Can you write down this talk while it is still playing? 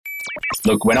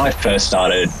Look, when I first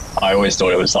started, I always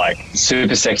thought it was like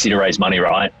super sexy to raise money,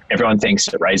 right? Everyone thinks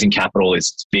that raising capital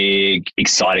is this big,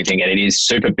 exciting thing, and it is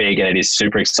super big and it is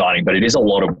super exciting, but it is a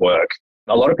lot of work.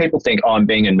 A lot of people think, oh, I'm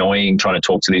being annoying trying to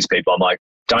talk to these people. I'm like,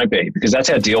 don't be, because that's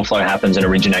how deal flow happens and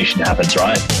origination happens,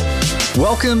 right?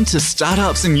 Welcome to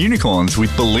Startups and Unicorns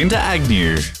with Belinda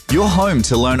Agnew, your home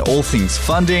to learn all things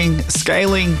funding,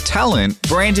 scaling, talent,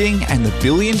 branding, and the $1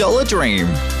 billion dream.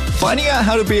 Finding out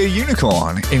how to be a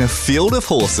unicorn in a field of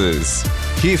horses.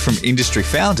 Hear from industry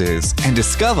founders and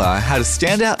discover how to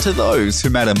stand out to those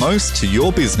who matter most to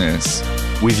your business.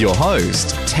 With your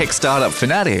host, tech startup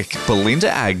fanatic, Belinda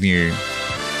Agnew.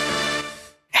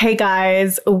 Hey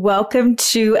guys, welcome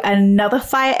to another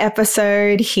fire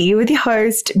episode here with your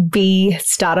host, B,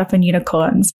 Startup and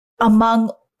Unicorns.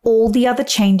 Among all the other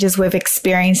changes we've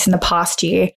experienced in the past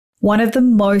year, one of the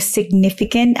most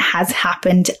significant has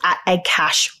happened at a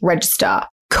cash register.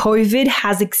 COVID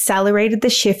has accelerated the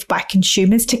shift by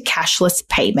consumers to cashless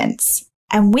payments.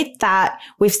 And with that,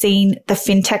 we've seen the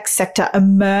fintech sector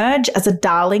emerge as a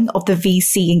darling of the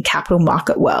VC and capital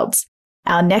market worlds.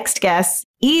 Our next guest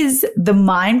is the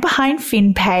mind behind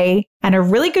FinPay and a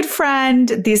really good friend,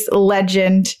 this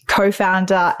legend,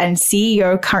 co-founder and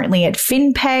CEO currently at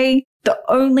FinPay, the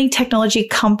only technology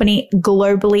company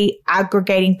globally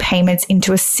aggregating payments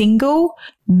into a single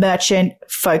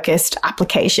merchant-focused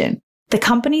application. The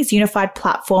company's unified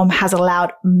platform has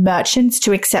allowed merchants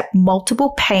to accept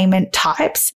multiple payment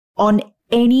types on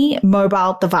any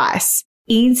mobile device.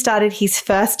 Ian started his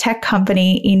first tech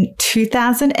company in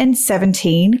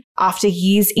 2017 after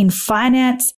years in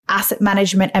finance, asset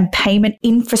management, and payment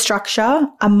infrastructure,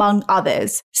 among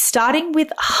others. Starting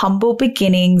with humble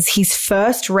beginnings, his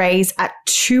first raise at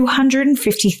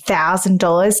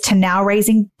 $250,000 to now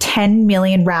raising 10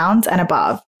 million rounds and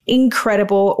above.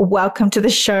 Incredible. Welcome to the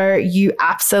show, you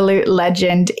absolute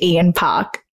legend, Ian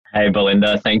Park. Hey,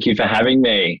 Belinda. Thank you for having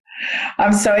me.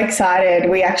 I'm so excited.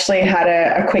 We actually had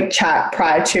a quick chat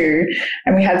prior to,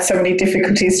 and we had so many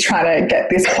difficulties trying to get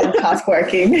this podcast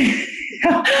working.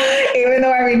 Even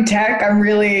though I'm in tech, I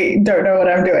really don't know what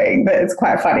I'm doing, but it's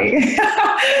quite funny.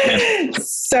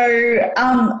 So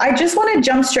I just want to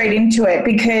jump straight into it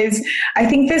because I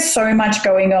think there's so much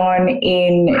going on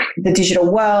in the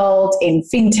digital world, in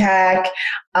fintech.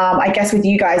 I guess with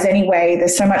you guys anyway,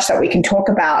 there's so much that we can talk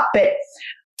about. But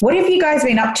what have you guys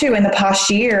been up to in the past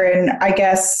year? And I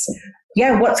guess,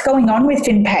 what's going on with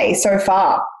FinPay so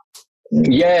far?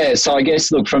 Yeah, so I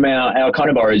guess, look, from our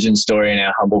kind of origin story and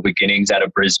our humble beginnings out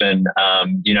of Brisbane,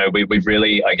 we've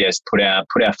really, I guess, put our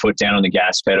foot down on the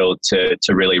gas pedal to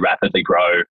really rapidly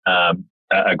grow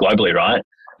globally, right?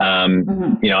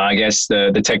 I guess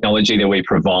the technology that we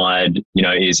provide,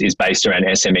 is based around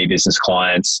SME business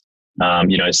clients,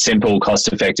 simple,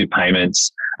 cost-effective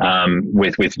payments,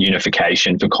 with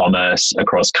unification for commerce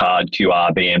across card,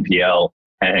 QR, BNPL,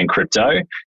 and crypto.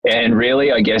 And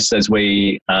really, I guess, as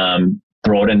we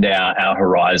broadened our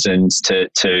horizons to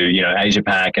Asia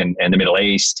Pac and the Middle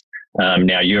East,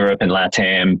 now Europe and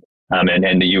LATAM,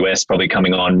 and the US probably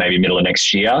coming on maybe middle of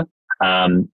next year,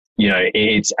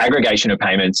 its aggregation of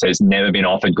payments has never been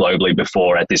offered globally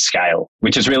before at this scale,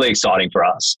 which is really exciting for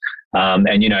us. Our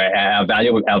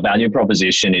value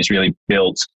proposition is really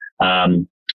built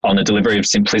on the delivery of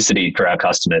simplicity for our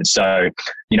customers. So,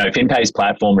 FinPay's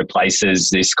platform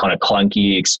replaces this kind of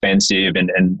clunky, expensive,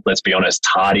 and let's be honest,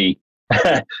 tardy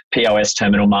POS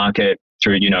terminal market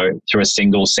through a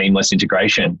single seamless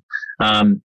integration.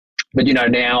 But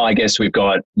now I guess we've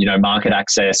got, market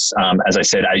access, as I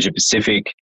said, Asia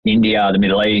Pacific, India, the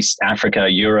Middle East, Africa,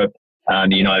 Europe,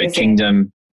 the United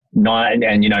Kingdom,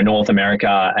 and North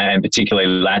America, and particularly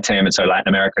LATAM, and so Latin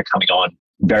America coming on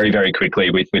very, very quickly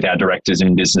with our directors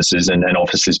and businesses and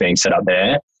offices being set up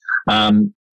there.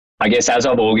 I guess as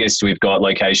of August, we've got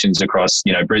locations across,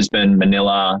 Brisbane,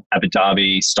 Manila, Abu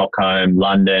Dhabi, Stockholm,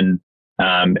 London,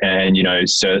 and,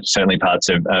 certainly parts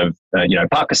of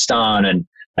Pakistan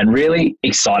and really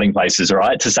exciting places,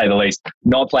 right? To say the least,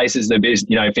 not places that,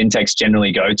 fintechs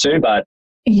generally go to, but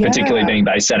particularly being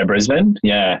based out of Brisbane.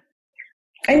 Yeah.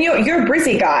 And you're a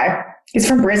Brizzy guy. He's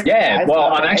from Brisbane. Yeah,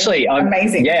 well, I'm actually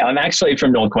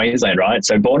from North Queensland, right?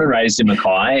 So born and raised in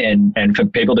Mackay, and for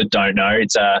people that don't know,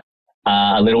 it's a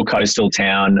little coastal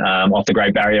town off the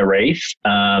Great Barrier Reef,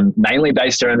 mainly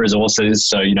based around resources.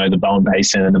 So the Bowen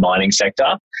Basin and the mining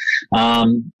sector.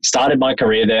 Started my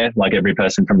career there, like every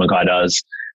person from Mackay does,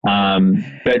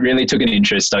 but really took an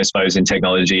interest, I suppose, in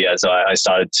technology as I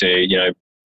started to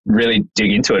really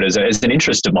dig into it as an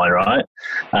interest of mine, right?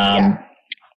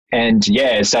 And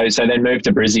so then moved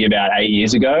to Brizzy about 8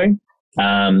 years ago.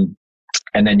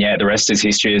 And then, the rest is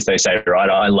history, as they say, right?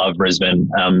 I love Brisbane.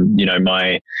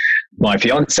 My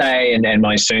fiance and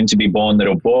my soon to be born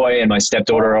little boy and my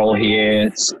stepdaughter are all here.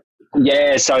 So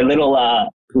the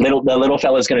little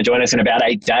fella's going to join us in about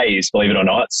 8 days, believe it or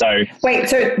not. So wait,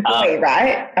 boy,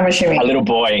 right? I'm assuming a little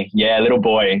boy. Yeah, little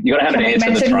boy. You got to have an heir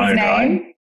to the throne, right?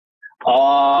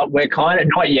 We're kind of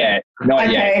not yet.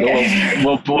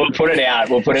 We'll put it out.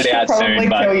 We'll put it out soon.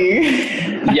 But kill you.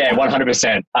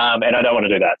 100%. And I don't want to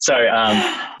do that. So,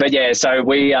 so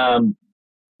we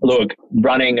look,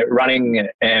 running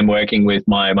and working with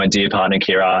my dear partner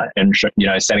Kira, and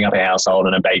setting up a household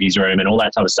and a baby's room and all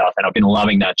that type of stuff. And I've been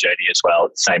loving that journey as well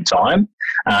at the same time.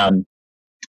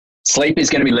 Sleep is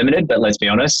going to be limited, but let's be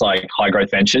honest, like high growth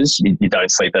ventures, you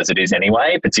don't sleep as it is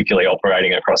anyway, particularly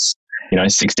operating across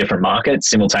 6 different markets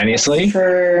simultaneously.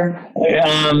 True.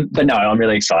 But no, I'm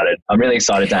really excited. I'm really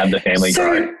excited to have the family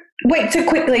grow. Wait, so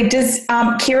quickly, does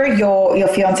Kira, your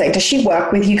fiance, does she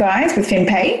work with you guys with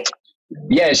FinPay?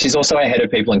 Yeah, she's also our head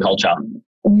of people and culture.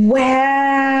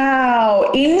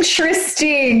 Wow,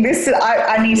 interesting.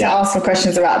 I need to ask some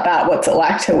questions about that. What's it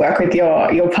like to work with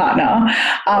your partner?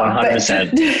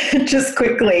 100%. But just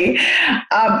quickly,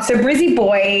 so Brizzy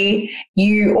boy,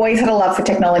 you always had a love for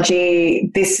technology.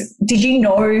 Did you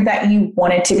know that you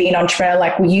wanted to be an entrepreneur?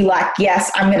 Like, were you like,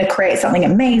 yes, I'm going to create something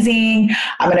amazing.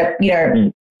 I'm going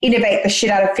to, innovate the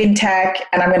shit out of fintech,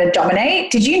 and I'm going to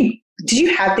dominate. Did you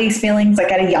have these feelings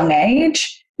like at a young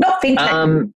age? Not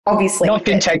fintech, obviously. Not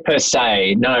fintech per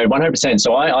se. No, 100%.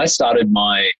 So I started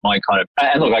my kind of,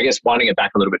 and look, I guess winding it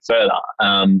back a little bit further,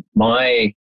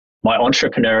 my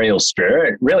entrepreneurial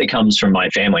spirit really comes from my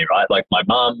family, right? Like my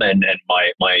mum and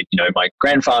my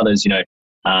grandfathers,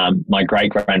 my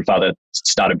great grandfather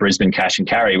started Brisbane Cash and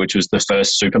Carry, which was the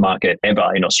first supermarket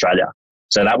ever in Australia.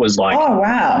 So that was like, oh,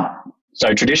 wow.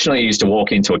 So traditionally you used to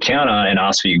walk into a counter and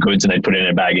ask for your goods and they'd put it in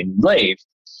a bag and leave.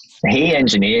 He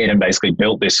engineered and basically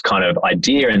built this kind of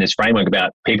idea and this framework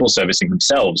about people servicing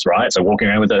themselves, right? So walking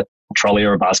around with a trolley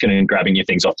or a basket and grabbing your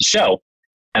things off the shelf.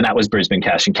 And that was Brisbane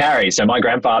Cash and Carry. So my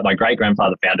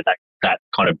great-grandfather founded that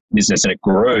kind of business, and it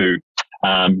grew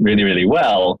really, really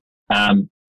well. And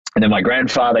then my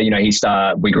grandfather,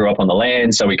 we grew up on the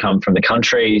land, so we come from the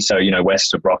country. So,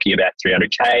 west of Rocky, about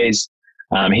 300 Ks.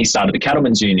 He started the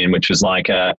Cattlemen's Union, which was like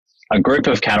a group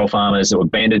of cattle farmers that were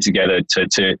banded together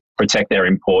to protect their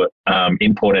import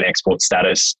and export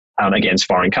status against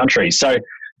foreign countries. So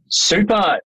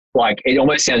super, like, it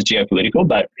almost sounds geopolitical,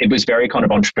 but it was very kind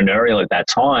of entrepreneurial at that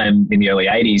time in the early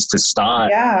 80s to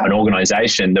start an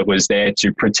organization that was there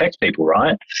to protect people,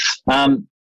 right? And,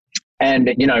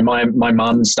 my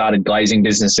mum started glazing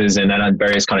businesses and then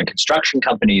various kind of construction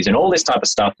companies and all this type of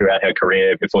stuff throughout her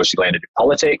career before she landed in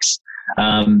politics.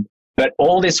 But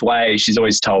all this way, she's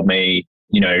always told me,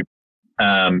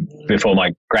 before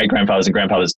my great-grandfathers and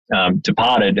grandfathers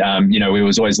departed, we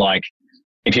was always like,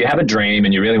 if you have a dream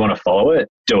and you really want to follow it,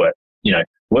 do it.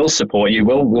 We'll support you.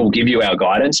 We'll give you our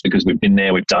guidance because we've been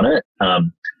there, we've done it.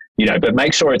 But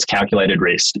make sure it's calculated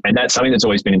risk. And that's something that's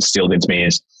always been instilled into me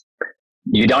is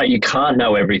you can't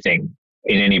know everything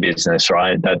in any business,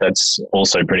 right? That's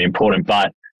also pretty important.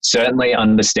 But certainly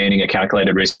understanding a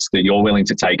calculated risk that you're willing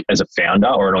to take as a founder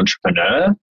or an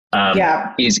entrepreneur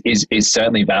is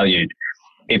certainly valued.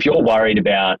 If you're worried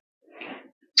about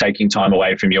taking time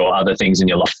away from your other things in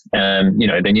your life, then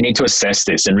you need to assess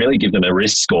this and really give them a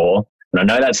risk score. And I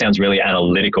know that sounds really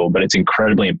analytical, but it's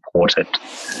incredibly important.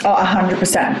 Oh,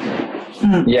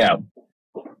 100%. Yeah.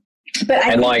 But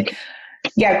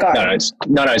go.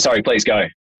 No, sorry, please go.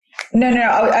 No.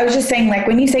 I was just saying, like,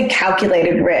 when you say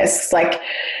calculated risks, like,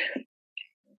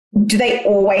 do they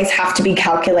always have to be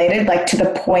calculated, like, to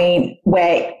the point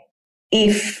where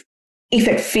if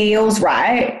it feels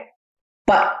right,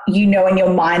 but in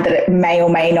your mind that it may or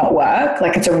may not work,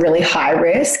 like it's a really high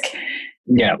risk,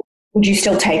 would you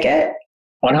still take it?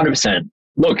 100%.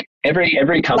 Look,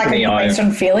 every company, like, based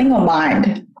on feeling or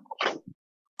mind?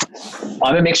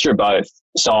 I'm a mixture of both.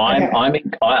 So I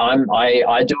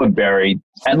do a very,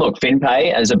 and look,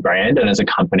 FinPay as a brand and as a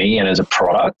company and as a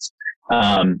product,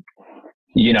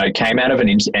 came out of an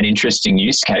interesting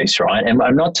use case, right? And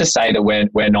not to say that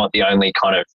we're not the only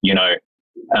kind of,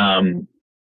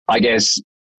 I guess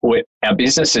our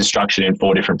business is structured in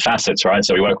 4 different facets, right?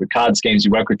 So we work with card schemes,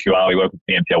 we work with QR, we work with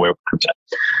BNPL, we work with crypto.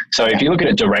 So if you look at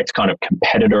a direct kind of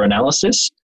competitor analysis,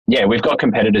 we've got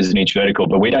competitors in each vertical,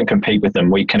 but we don't compete with them.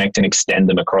 We connect and extend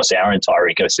them across our entire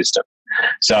ecosystem.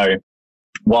 So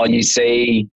while you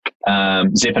see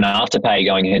Zip and Afterpay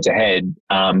going head to head,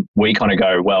 we kind of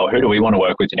go, well, who do we want to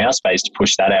work with in our space to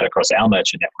push that out across our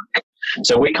merchant network?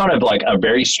 So we kind of like are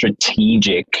very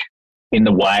strategic in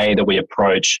the way that we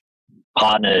approach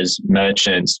partners,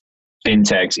 merchants,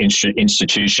 fintechs,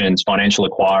 institutions, financial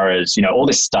acquirers, all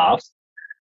this stuff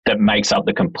that makes up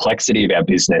the complexity of our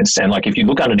business. And like, if you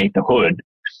look underneath the hood,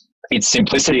 it's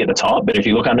simplicity at the top, but if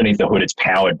you look underneath the hood, it's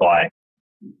powered by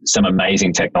some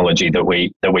amazing technology that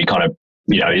we kind of,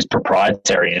 is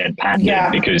proprietary and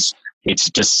patented because it's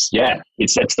just,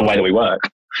 it's the way that we work.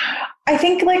 I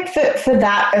think like for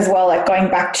that as well, like going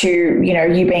back to,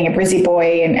 you being a Brizzy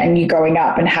boy and you growing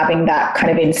up and having that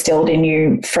kind of instilled in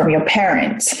you from your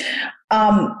parents.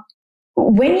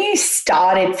 When you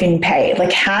started FinPay,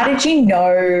 like how did you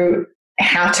know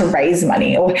how to raise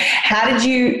money, or how did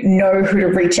you know who to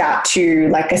reach out to?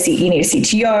 Like you need a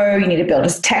CTO, you need to build a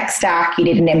tech stack, you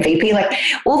need an MVP, like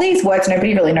all these words,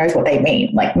 nobody really knows what they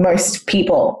mean. Like most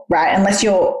people, right? Unless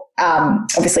you're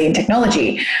obviously in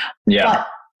technology. Yeah. But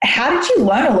how did you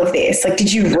learn all of this? Like,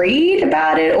 did you read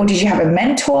about it, or did you have a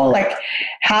mentor? Like,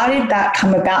 how did that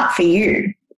come about for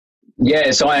you?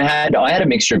 Yeah, so I had a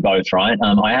mixture of both, right?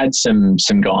 I had some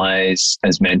guys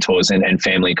as mentors and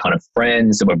family kind of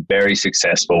friends that were very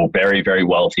successful, very, very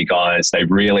wealthy guys. They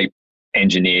really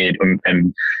engineered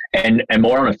and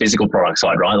more on a physical product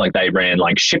side, right? Like they ran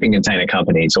like shipping container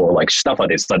companies or like stuff like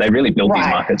this. Like they really built these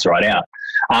markets right out.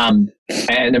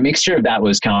 And a mixture of that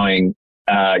was going,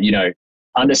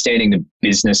 understanding the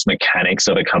business mechanics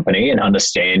of a company and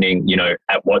understanding,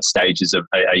 at what stages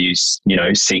are you,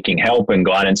 seeking help and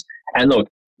guidance. And look,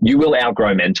 you will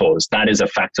outgrow mentors. That is a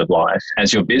fact of life.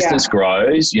 As your business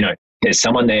grows, there's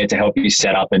someone there to help you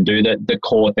set up and do the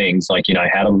core things like,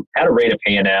 how to read a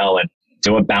P&L and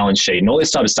do a balance sheet and all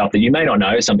this type of stuff that you may not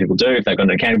know. Some people do. If they've got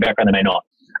an accounting background, they may not.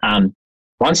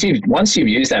 Once you've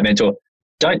used that mentor,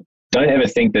 don't ever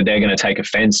think that they're going to take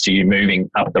offense to you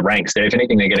moving up the ranks. If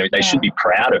anything, they should be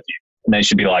proud of you, and they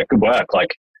should be like, good work.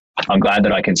 Like, I'm glad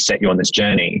that I can set you on this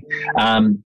journey.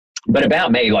 But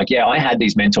about me, like, I had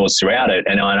these mentors throughout it.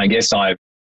 And I guess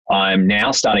I'm now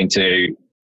starting to,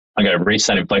 I'm going to reach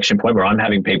that inflection point where I'm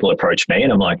having people approach me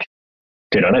and I'm like,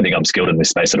 dude, I don't think I'm skilled in this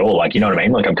space at all. Like, you know what I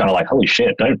mean? Like, I'm kind of like, holy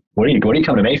shit, what are you coming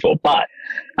to me for? But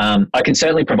I can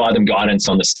certainly provide them guidance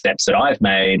on the steps that I've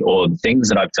made or the things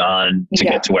that I've done to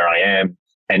get to where I am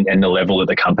and the level that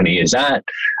the company is at.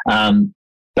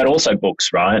 But also books,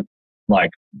 right?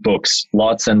 Like books,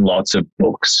 lots and lots of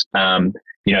books.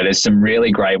 There's some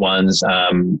really great ones.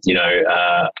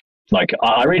 Like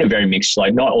I read a very mixed,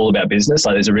 like not all about business.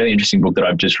 Like there's a really interesting book that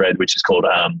I've just read, which is called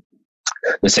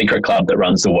The Secret Club That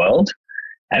Runs the World.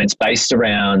 And it's based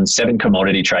around 7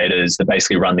 commodity traders that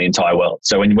basically run the entire world.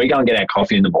 So when we go and get our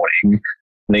coffee in the morning,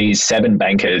 these 7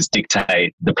 bankers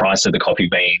dictate the price of the coffee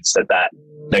beans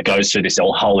that goes through this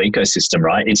whole ecosystem,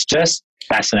 right? It's just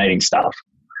fascinating stuff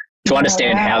to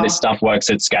understand how this stuff works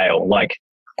at scale. Like,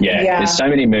 there's so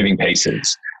many moving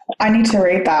pieces. I need to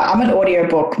read that. I'm an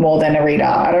audiobook more than a reader.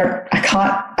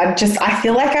 I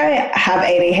feel like I have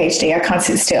ADHD. I can't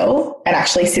sit still and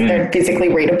actually sit there and physically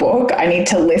read a book. I need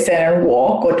to listen and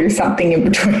walk or do something in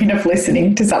between of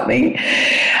listening to something.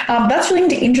 That's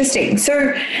really interesting.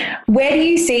 So where do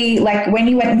you see, like when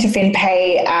you went into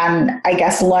FinPay and I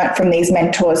guess learnt from these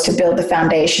mentors to build the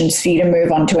foundations for you to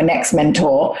move on to a next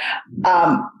mentor,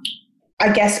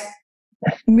 I guess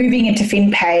moving into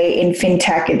FinPay in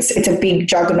FinTech, it's a big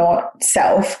juggernaut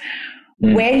itself.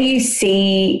 Where do you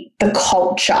see the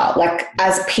culture, like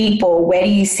as people, where do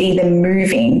you see them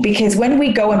moving? Because when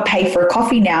we go and pay for a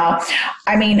coffee now,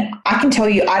 I mean, I can tell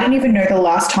you, I don't even know the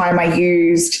last time I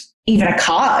used even a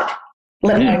card,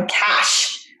 let alone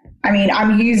cash. I mean,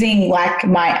 I'm using like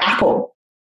my Apple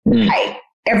Pay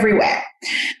everywhere.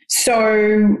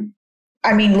 So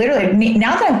I mean, literally,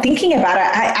 now that I'm thinking about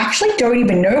it, I actually don't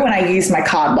even know when I used my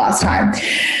card last time.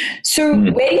 So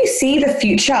where do you see the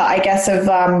future, I guess, of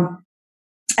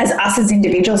as us as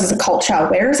individuals, as a culture,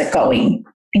 where is it going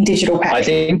in digital payments?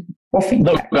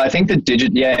 I think the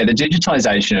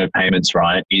digitization of payments,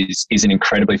 right, is an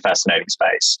incredibly fascinating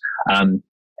space.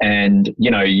 And,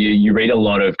 you read a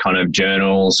lot of kind of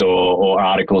journals or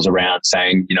articles around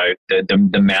saying, the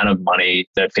amount of money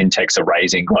that fintechs are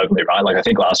raising globally, right? Like I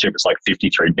think last year it was like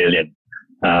 53 billion,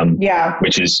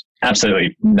 which is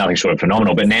absolutely nothing short of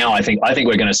phenomenal. But now I think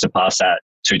we're going to surpass that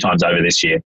 2 times over this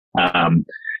year,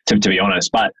 to be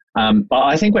honest. But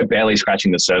I think we're barely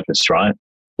scratching the surface, right?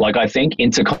 Like I think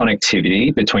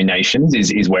interconnectivity between nations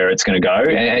is where it's going to go.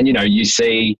 And you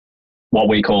see what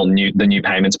we call the new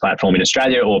payments platform in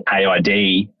Australia, or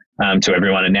PayID, to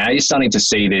everyone. And now you're starting to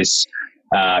see this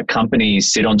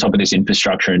companies sit on top of this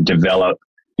infrastructure and develop,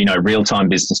 real-time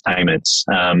business payments.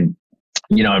 And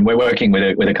we're working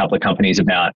with a couple of companies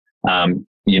about, the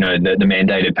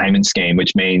mandated payment scheme,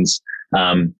 which means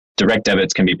direct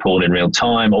debits can be pulled in real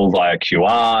time, all via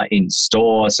QR in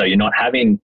store. So you're not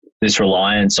having this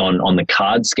reliance on the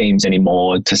card schemes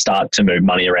anymore to start to move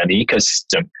money around the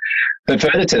ecosystem. But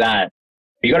further to that,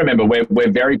 you got to remember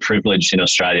we're very privileged in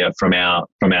Australia from our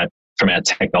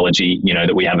technology, you know,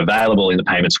 that we have available in the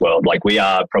payments world. Like, we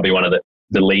are probably one of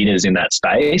the leaders in that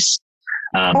space.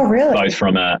 Oh, really? Both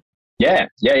from yeah.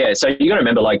 So you got to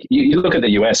remember, like, you look at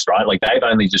the US, right? Like, they've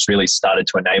only just really started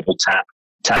to enable tap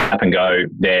and go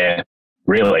there.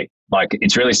 Really, like,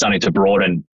 it's really starting to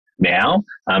broaden now,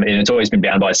 and it's always been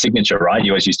bound by a signature, right?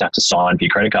 You always used to have to sign for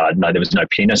your credit card. No, there was no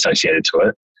PIN associated to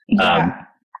it. Yeah.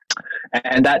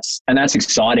 And that's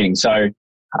exciting. So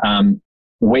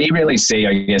we really see,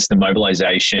 I guess, the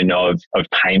mobilization of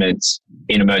payments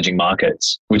in emerging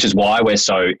markets, which is why we're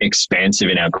so expansive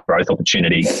in our growth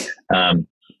opportunity.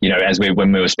 You know,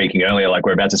 when we were speaking earlier, like,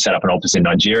 we're about to set up an office in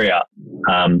Nigeria.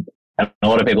 And a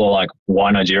lot of people are like,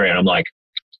 why Nigeria? And I'm like,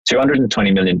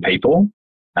 220 million people,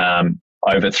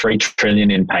 over 3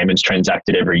 trillion in payments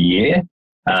transacted every year.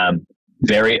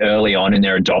 Very early on in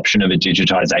their adoption of a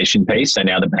digitization piece. So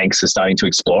now the banks are starting to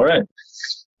explore it.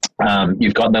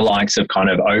 You've got the likes of kind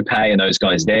of OPay and those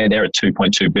guys there. They're a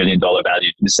 $2.2 billion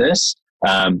valued business.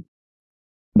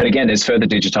 But again, there's further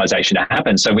digitization to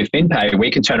happen. So with FinPay,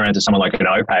 we can turn around to someone like an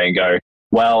OPay and go,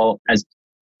 well, as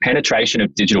penetration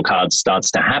of digital cards starts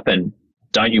to happen,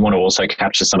 don't you want to also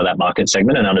capture some of that market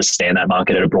segment and understand that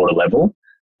market at a broader level?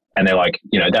 And they're like,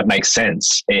 you know, that makes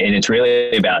sense. And it's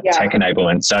really about tech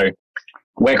enablement. So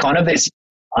we're kind of this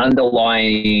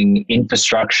underlying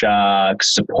infrastructure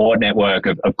support network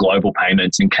of global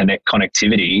payments and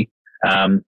connectivity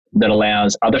that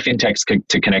allows other fintechs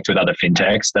to connect with other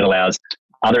fintechs, that allows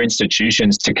other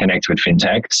institutions to connect with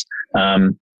fintechs,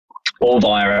 all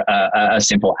via a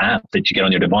simple app that you get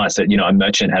on your device that, you know, a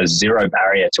merchant has zero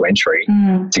barrier to entry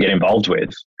to get involved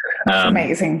with.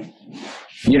 Amazing.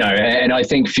 You know, and I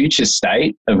think future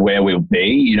state of where we'll be,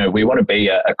 you know, we want to be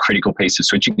a critical piece of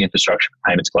switching infrastructure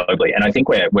for payments globally. And I think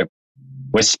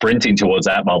we're sprinting towards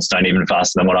that milestone even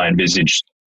faster than what I envisaged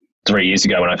 3 years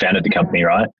ago when I founded the company,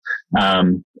 right?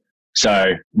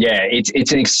 So yeah,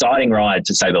 it's an exciting ride,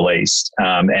 to say the least.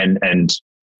 And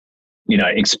you know,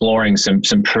 exploring some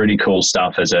pretty cool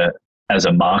stuff as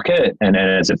a market and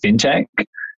as a fintech,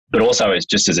 but also as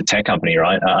a tech company,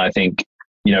 right? I think,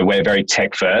 you know, we're very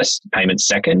tech first, payments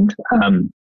second,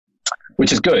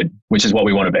 which is good, which is what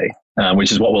we want to be,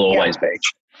 which is what we'll always be.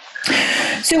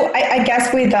 So I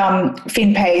guess with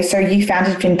FinPay, so you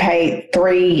founded FinPay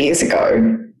 3 years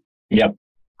ago. Yep.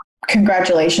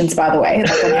 Congratulations, by the way,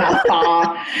 like,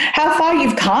 on how far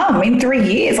you've come in 3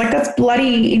 years. Like, that's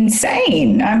bloody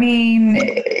insane. I mean,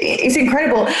 it's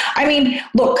incredible. I mean,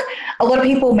 look, a lot of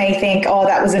people may think, oh,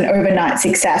 that was an overnight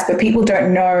success, but people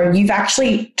don't know you've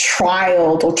actually tried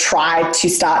to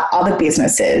start other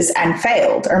businesses and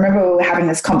failed. I remember we were having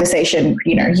this conversation,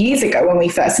 you know, years ago when we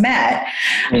first met,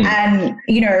 and,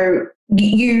 you know,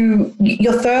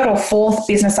 your third or fourth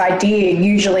business idea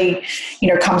usually, you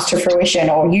know, comes to fruition,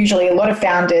 or usually a lot of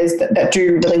founders that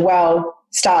do really well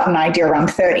start an idea around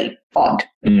 30 odd,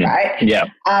 right? Yeah.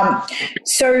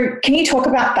 So can you talk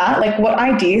about that? Like, what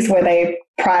ideas were they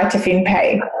prior to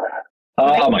FinPay?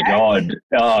 Oh my God.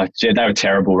 Oh, gee, they were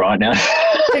terrible right now.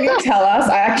 Can you tell us?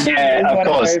 I actually really want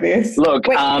to know this. Look,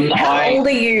 wait, how old are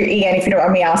you, Ian, if you don't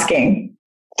mind me asking?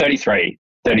 33.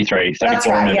 That's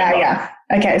right. Yeah.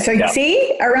 Okay. So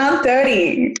see, around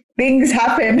 30, things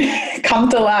happen, come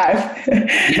to life.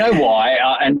 You know why?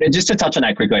 And just to touch on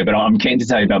that quickly, but I'm keen to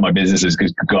tell you about my businesses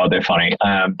because, God, they're funny.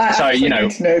 So, you know,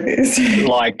 need to know this.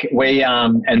 Like we,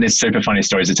 and there's super funny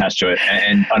stories attached to it.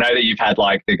 And I know that you've had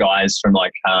like the guys from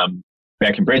like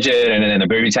Beck and Bridget and then the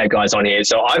Booby Tape guys on here.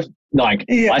 So I've like,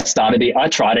 I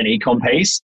tried an e-com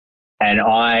piece. And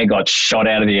I got shot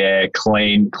out of the air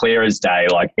clear as day.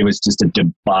 Like, it was just a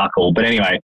debacle. But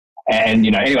anyway,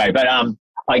 but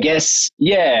I guess,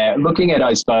 yeah, looking at,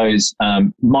 I suppose,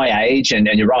 my age, and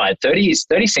you're right, 30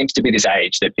 seems to be this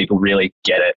age that people really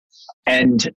get it.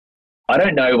 And I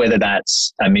don't know whether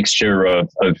that's a mixture of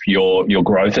your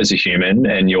growth as a human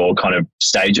and your kind of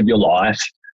stage of your life.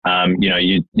 You know,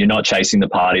 you're not chasing the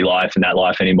party life and that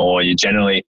life anymore. You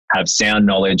generally have sound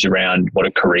knowledge around what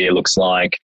a career looks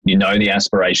like. You know the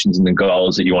aspirations and the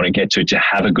goals that you want to get to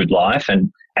have a good life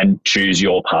and choose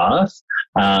your path,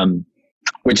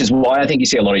 which is why I think you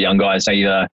see a lot of young guys, they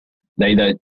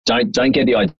either don't get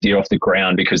the idea off the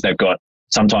ground because they've got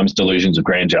sometimes delusions of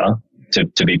grandeur,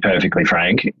 to be perfectly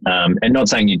frank, and not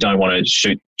saying you don't want to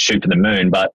shoot for the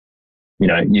moon, but you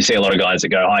know, you see a lot of guys that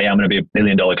go, oh yeah, I'm going to be $1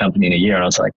 billion company in a year. And I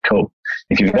was like, cool.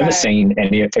 If you've ever seen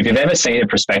a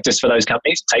prospectus for those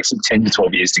companies, it takes them 10 to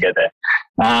 12 years to get there.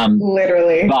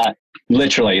 Literally. But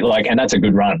literally, and that's a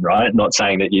good run, right? Not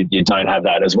saying that you don't have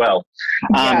that as well.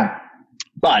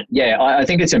 But yeah, I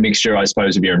think it's a mixture, I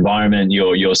suppose, of your environment,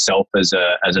 yourself as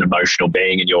an emotional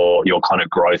being, and your kind of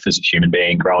growth as a human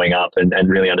being growing up and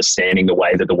really understanding the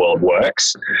way that the world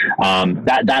works.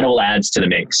 That all adds to the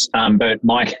mix. But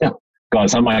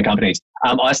some of my companies,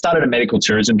 I started a medical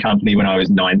tourism company when I was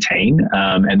 19,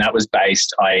 and that was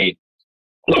based,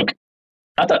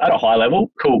 at a high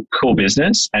level, cool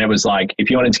business. And it was like,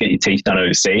 if you wanted to get your teeth done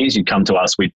overseas, you'd come to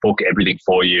us, we'd book everything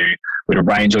for you. We'd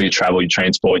arrange all your travel, your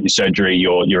transport, your surgery,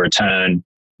 your return,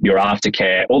 your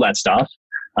aftercare, all that stuff.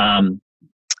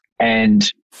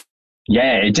 And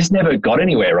yeah, it just never got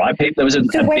anywhere, right? There was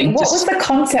what was the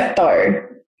concept though?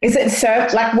 Is it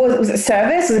was it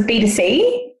service? Was it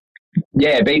B2C?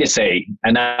 Yeah, B2C.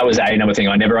 And that was another thing.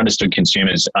 I never understood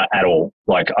consumers at all.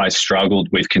 Like, I struggled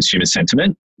with consumer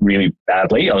sentiment really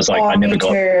badly. I was like, I never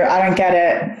got it. I don't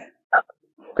get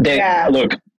it.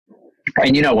 Look,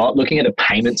 and you know what? Looking at the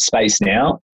payment space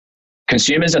now,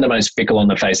 consumers are the most fickle on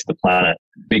the face of the planet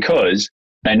because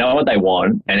they know what they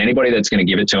want, and anybody that's going to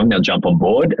give it to them, they'll jump on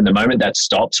board. And the moment that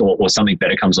stops or something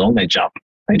better comes along, they jump.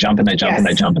 They jump and they jump and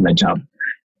they jump and they jump.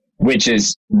 Which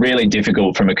is really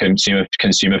difficult from a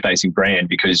consumer-facing brand,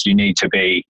 because you need to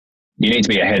be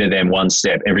ahead of them one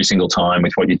step every single time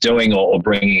with what you're doing or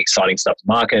bringing exciting stuff to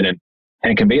market, and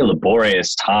it can be a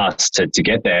laborious task to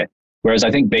get there. Whereas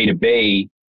I think B2B,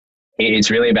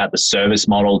 it's really about the service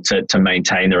model to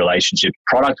maintain the relationship.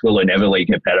 Product will inevitably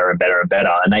get better and better and better,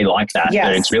 and they like that. Yes.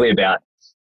 But it's really about,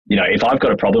 if I've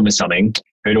got a problem with something,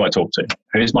 who do I talk to?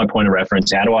 Who's my point of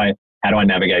reference? How do I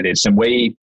navigate this? And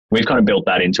we've kind of built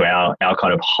that into our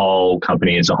kind of whole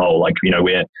company as a whole. Like,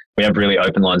 we have really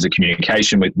open lines of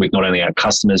communication with not only our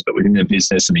customers, but within the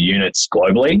business and the units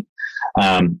globally.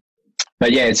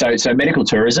 But yeah, so medical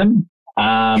tourism.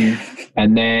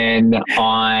 And then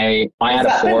I had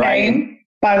a foray. The name,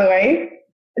 by the way?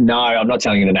 No, I'm not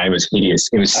telling you the name. It was hideous.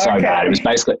 It was so bad. It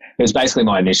was basically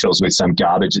my initials with some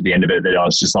garbage at the end of it that I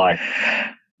was just like.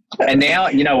 And now,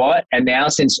 you know what? And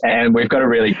we've got a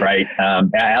really great,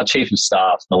 our chief of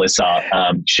staff,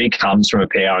 Melissa, she comes from a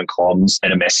PR and comms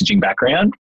and a messaging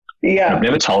background. Yeah. I've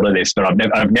never told her this, but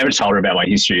I've never told her about my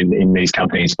history in these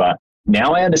companies. But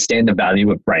now I understand the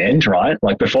value of brand, right?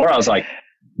 Like, before I was like,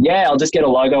 yeah, I'll just get a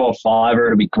logo or Fiverr,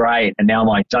 it'll be great. And now I'm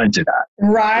like, don't do that.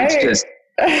 Right. It's just,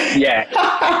 yeah.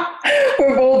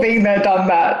 We've all been there, done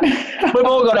that. We've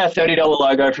all got our $30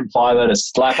 logo from Fiverr to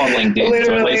slap on LinkedIn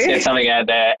to at least get something out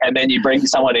there. And then you bring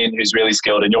someone in who's really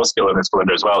skilled, and you're skilled in this,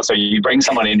 Belinda, as well. So you bring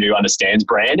someone in who understands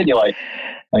brand, and you're like,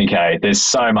 okay, there's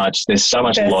so much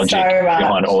logic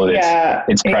behind all of this. Yeah.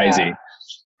 It's crazy.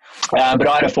 Yeah. But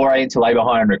I had a foray into labour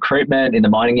hire and recruitment in the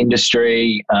mining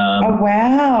industry. Oh,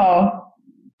 wow.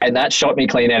 And that shot me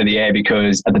clean out of the air,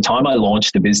 because at the time I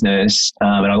launched the business,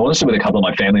 and I launched it with a couple of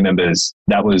my family members,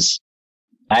 that was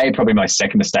probably my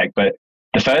second mistake. But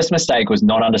the first mistake was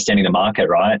not understanding the market,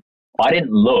 right? I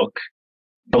didn't look,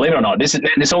 believe it or not,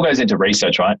 this all goes into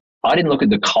research, right? I didn't look at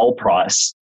the coal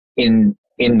price in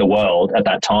the world at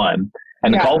that time.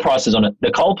 And the coal price was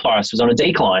on a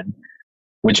decline,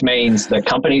 which means that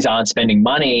companies aren't spending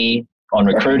money on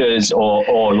recruiters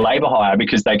or labour hire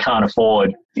because they can't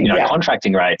afford,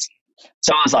 contracting rates.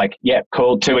 So I was like, yeah,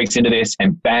 cool. 2 weeks into this,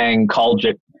 and bang, coal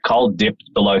dipped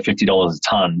below $50 a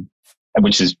ton,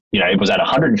 which is, it was at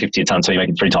 $150 a ton, so you're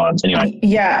making 3 times anyway.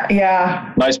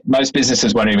 Yeah. Most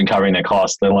businesses weren't even covering their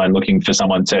costs, let alone looking for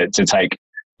someone to take,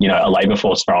 a labour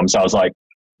force from. So I was like,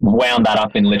 wound that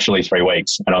up in literally 3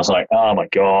 weeks. And I was like, oh my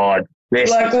God.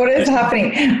 What is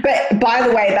happening? But by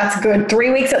the way, that's good. 3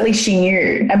 weeks at least she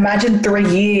knew. Imagine 3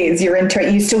 years you're into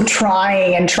it. You're still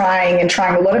trying and trying and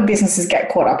trying. A lot of businesses get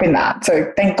caught up in that.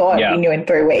 So thank God you knew in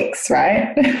 3 weeks,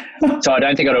 right? So I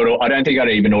don't think I'd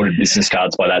even ordered business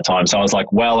cards by that time. So I was like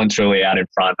well and truly out in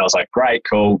front. I was like, great,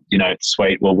 cool,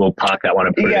 sweet. We'll park that one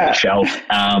and put it in the shelf.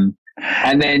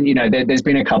 And then, there's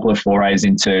been a couple of forays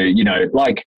into,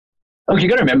 look, you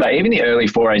got to remember, even the early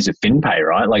forays of FinPay,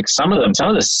 right? Like some of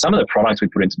the products we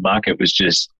put into market was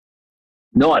just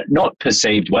not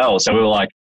perceived well. So we were like,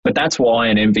 but that's why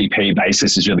an MVP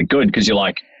basis is really good, because you're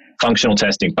like functional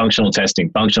testing.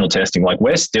 Like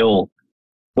we're still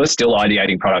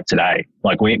ideating product today.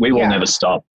 Like we will never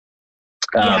stop.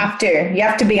 You have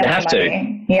to be up to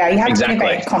money. Yeah, you have to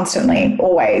innovate constantly,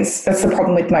 always. That's the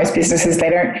problem with most businesses. They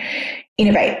don't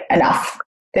innovate enough.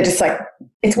 They're just like,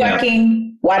 it's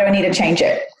working. Why do I need to change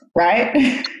it?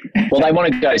 right? Well, they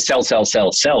want to go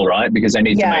sell, right? Because they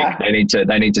need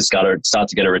to start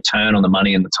to get a return on the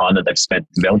money and the time that they've spent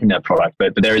developing that product.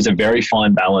 But there is a very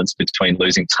fine balance between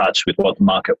losing touch with what the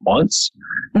market wants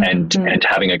and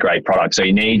having a great product. So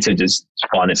you need to just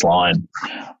find this line.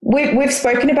 We've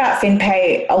spoken about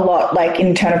FinPay a lot, like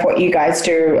in terms of what you guys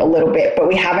do a little bit, but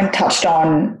we haven't touched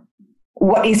on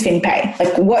what is FinPay?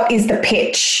 Like, what is the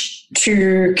pitch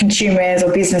to consumers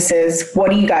or businesses?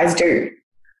 What do you guys do?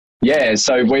 Yeah,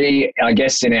 so I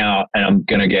guess and I'm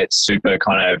going to get super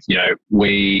kind of,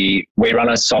 we run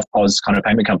a soft POS kind of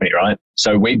payment company, right?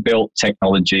 So we built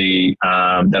technology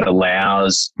that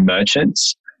allows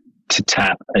merchants to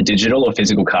tap a digital or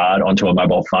physical card onto a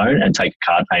mobile phone and take a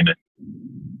card payment.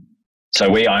 So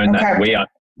we own that.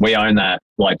 We own that.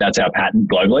 Like, that's our patent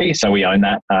globally. So we own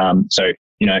that.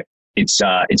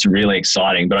 It's really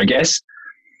exciting. But I guess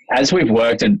as we've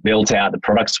worked and built out the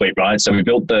product suite, right? So we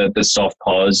built the soft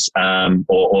POS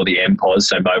or the MPOS,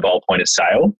 so mobile point of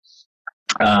sale.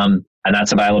 And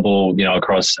that's available,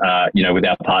 across, with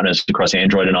our partners across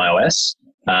Android and iOS.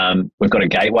 We've got a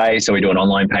gateway. So we do an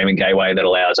online payment gateway that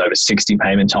allows over 60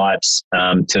 payment types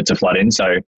to flood in.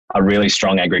 So a really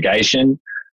strong aggregation.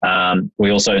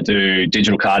 We also do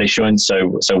digital card issuance.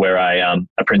 So we're a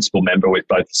principal member with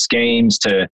both schemes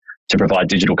to provide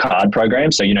digital card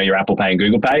programs. So, your Apple Pay and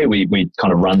Google Pay, we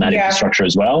kind of run that infrastructure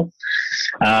as well.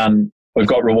 We've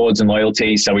got rewards and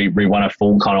loyalty. So we run a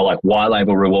full kind of like white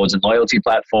label rewards and loyalty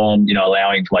platform,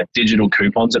 allowing like digital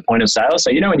coupons at point of sale.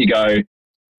 So, when you go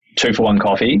 2-for-1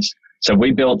 coffees. So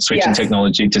we built switching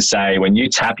technology to say, when you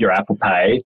tap your Apple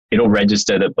Pay, it'll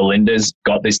register that Belinda's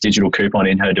got this digital coupon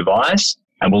in her device,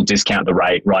 and we'll discount the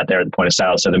rate right there at the point of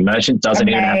sale. So the merchant doesn't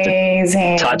even have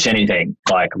to touch anything.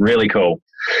 Like, really cool.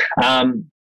 And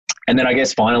then I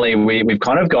guess finally we've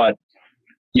kind of got,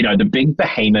 the big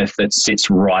behemoth that sits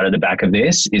right at the back of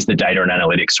this is the data and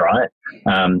analytics, right?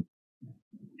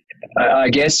 I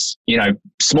guess,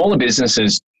 smaller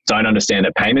businesses don't understand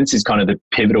that payments is kind of the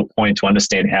pivotal point to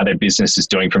understand how their business is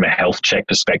doing from a health check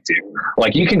perspective.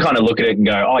 Like, you can kind of look at it and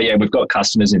go, oh yeah, we've got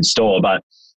customers in store, but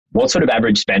what sort of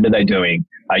average spend are they doing?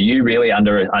 Are you really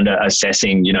under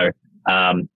assessing,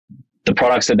 the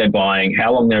products that they're buying,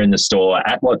 how long they're in the store,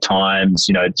 at what times,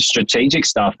 the strategic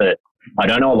stuff that I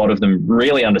don't know a lot of them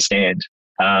really understand.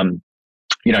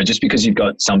 Just because you've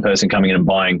got some person coming in and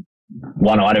buying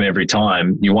one item every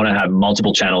time, you want to have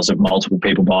multiple channels of multiple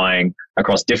people buying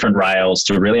across different rails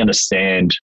to really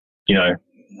understand,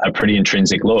 a pretty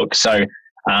intrinsic look. So,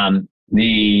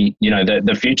 the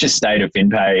future state of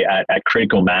FinPay at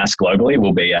critical mass globally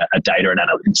will be a data and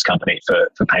analytics company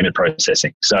for payment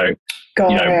processing. So,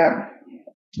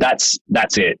 that's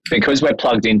it. Because we're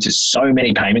plugged into so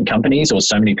many payment companies or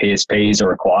so many PSPs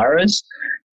or acquirers,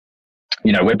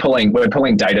 we're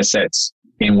pulling data sets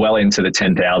well into the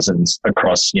 10,000s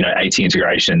across, 80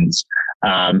 integrations.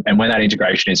 And when that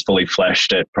integration is fully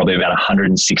fleshed at probably about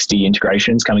 160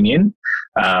 integrations coming in,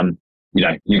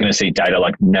 you're going to see data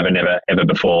like never, ever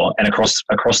before, and across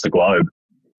the globe,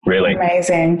 really.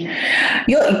 Amazing.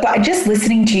 But just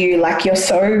listening to you, like, you're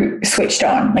so switched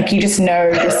on, like, you just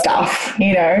know the stuff,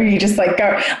 you just like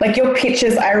go, like, your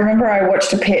pitches. I remember I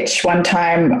watched a pitch one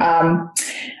time.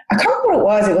 I can't remember what it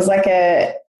was. It was like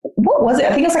what was it? I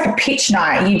think it was like a pitch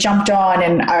night. You jumped on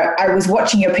and I was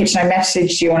watching your pitch and I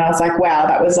messaged you and I was like, wow,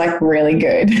 that was like really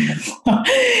good.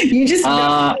 You just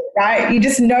know, right? You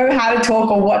just know how to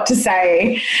talk or what to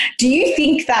say. Do you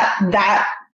think that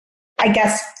I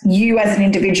guess you as an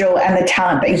individual and the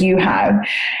talent that you have,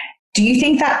 do you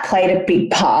think that played a big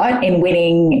part in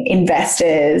winning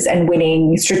investors and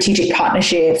winning strategic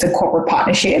partnerships and corporate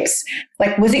partnerships?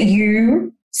 Like, was it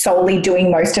you solely doing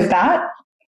most of that?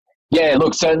 Yeah,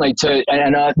 look, certainly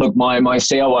look, my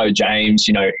COO, James,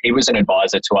 he was an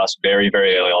advisor to us very,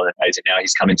 very early on in the days, and now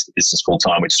he's come into the business full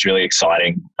time, which is really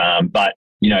exciting. But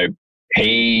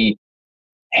he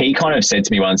kind of said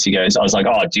to me once, he goes, I was like,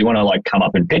 oh, do you want to like come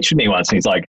up and pitch with me once? And he's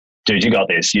like, dude, you got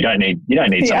this. You don't need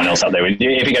someone else up there with you.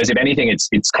 If he goes, if anything,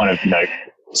 it's kind of,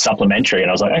 supplementary. And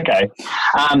I was like, okay.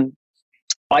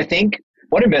 I think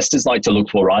what investors like to look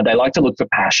for, right? They like to look for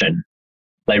passion.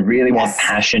 They really want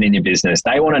passion in your business.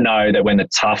 They want to know that when the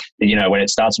tough, when it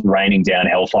starts raining down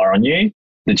hellfire on you,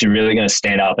 that you're really going to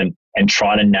stand up and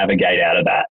try to navigate out of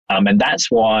that. And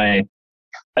that's why,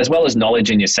 as well as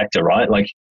knowledge in your sector, right? Like,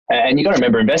 and you got to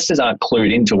remember, investors aren't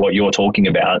clued into what you're talking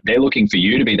about. They're looking for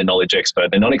you to be the knowledge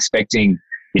expert. They're not expecting,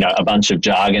 a bunch of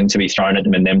jargon to be thrown at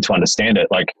them and them to understand it.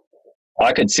 Like,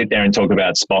 I could sit there and talk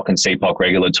about SPOC and CPOC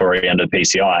regulatory under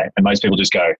PCI, and most people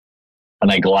just go,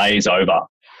 and they glaze over.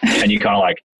 And you're kind of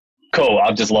like, cool,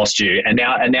 I've just lost you. And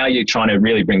now you're trying to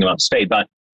really bring them up to speed. But,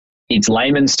 it's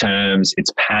layman's terms,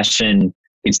 it's passion,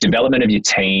 it's development of your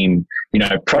team. You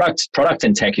know, product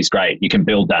and tech is great. You can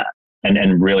build that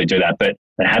and really do that. But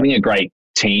having a great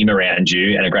team around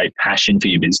you and a great passion for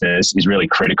your business is really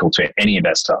critical to any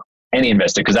investor,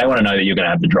 because they want to know that you're going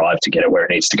to have the drive to get it where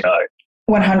it needs to go.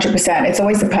 100%. It's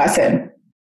always the person.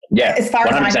 Yeah. As far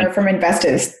 100%. As I know from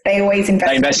investors, they always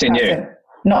invest in you.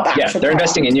 Not that. Yeah, they're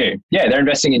investing in you. Yeah, they're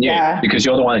investing in you because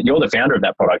you're the founder of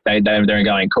that product. They're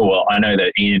going, cool, well, I know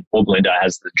that Ian or Belinda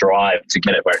has the drive to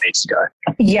get it where it needs to go.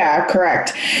 Yeah,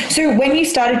 correct. So when you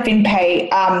started FinPay,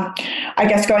 I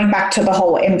guess going back to the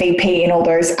whole MVP and all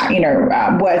those,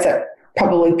 words that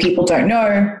probably people don't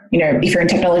know, if you're in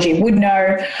technology would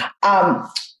know,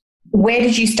 where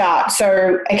did you start?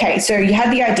 So you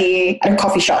had the idea at a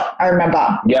coffee shop, I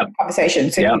remember. Yeah. Conversation.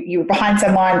 So you were behind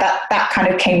someone, that kind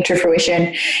of came to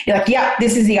fruition. You're like, yeah,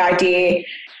 this is the idea.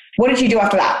 What did you do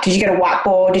after that? Did you get a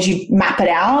whiteboard? Did you map it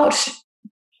out?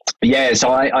 Yeah, so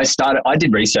I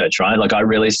did research, right? Like I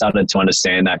really started to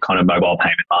understand that kind of mobile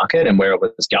payment market and where it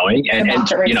was going. And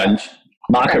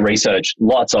market research,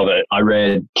 lots of it. I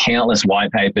read countless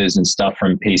white papers and stuff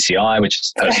from PCI, which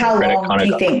is personal credit. How long do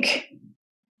you think?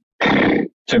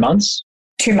 2 months.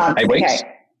 2 months. 8 weeks.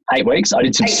 8 weeks. I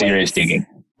did some serious digging.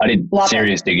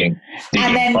 Digging.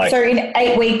 And then, so in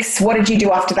 8 weeks, what did you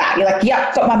do after that? You're like,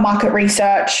 yep, got my market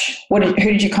research. Who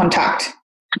did you contact?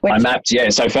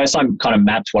 So first I kind of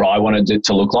mapped what I wanted it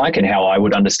to look like and how I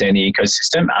would understand the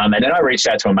ecosystem. And then I reached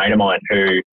out to a mate of mine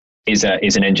who is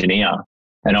an engineer.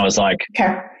 And I was like,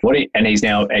 okay. And he's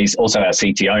also our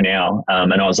CTO now.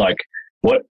 And I was like,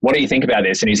 what do you think about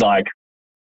this? And he's like,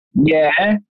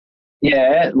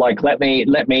 yeah, like let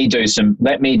me do some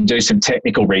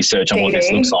technical research on what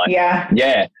this looks like.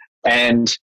 Yeah.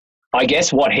 And I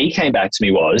guess what he came back to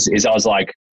me is I was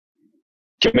like,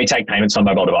 can we take payments on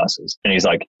mobile devices? And he's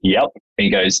like, yep. And he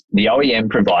goes, the OEM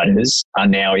providers are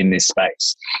now in this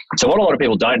space. So what a lot of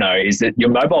people don't know is that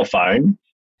your mobile phone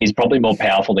is probably more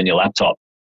powerful than your laptop,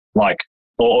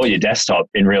 or your desktop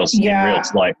in reals.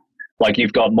 Like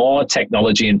you've got more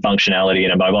technology and functionality in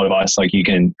a mobile device. Like you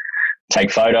can take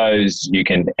photos, you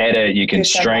can edit, you can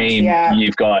stream.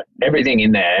 You've got everything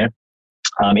in there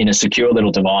in a secure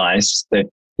little device that,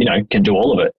 can do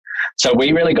all of it. So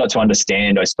we really got to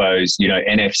understand, I suppose,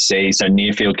 NFC, so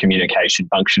near field communication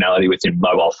functionality within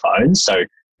mobile phones. So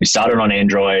we started on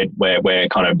Android where we're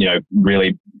kind of,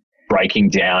 really breaking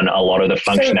down a lot of the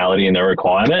functionality and the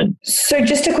requirement. So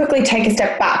just to quickly take a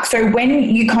step back. So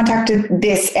when you contacted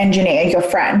this engineer, your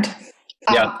friend,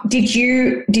 did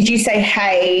you say,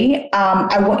 hey,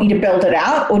 I want you to build it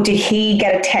out? Or did he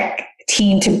get a tech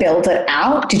team to build it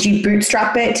out? Did you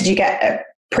bootstrap it? Did you get a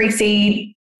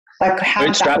pre-seed? Like how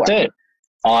bootstrapped did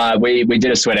that work? We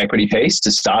did a sweat equity piece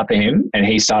to start for him, and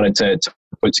he started to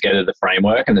put together the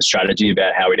framework and the strategy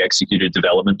about how we'd execute a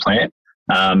development plan.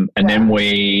 Then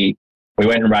we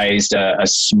went and raised a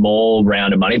small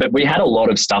round of money, but we had a lot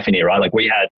of stuff in here, right? Like we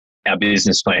had our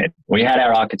business plan, we had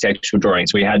our architectural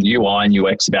drawings, we had UI and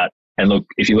UX and look,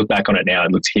 if you look back on it now,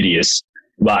 it looks hideous,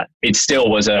 but it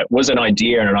still was an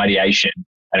idea and an ideation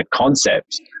and a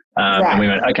concept. And we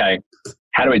went, okay,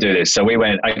 how do we do this? So we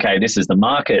went, okay, this is the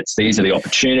markets, these are the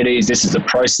opportunities, this is the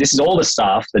process, this is all the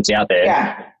stuff that's out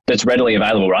there that's readily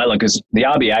available, right? Like, because the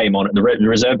RBA the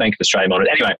Reserve Bank of Australia monitored.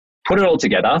 Anyway, put it all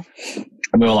together,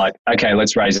 and we were like, okay,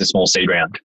 let's raise a small seed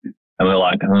round. And we were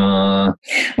like,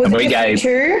 was it just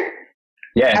two?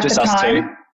 Yeah, just us two.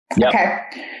 Yep. Okay,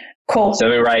 cool. So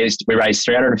we raised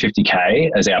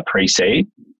 $350K as our pre-seed,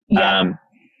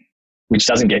 which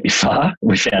doesn't get you far.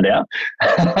 We found out.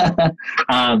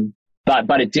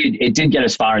 But it did get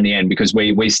us far in the end because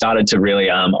we started to really,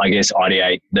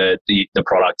 ideate the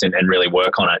product and really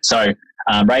work on it. So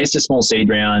raised a small seed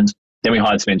round, then we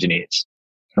hired some engineers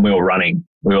and we were running.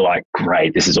 We were like,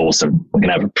 great, this is awesome. We're going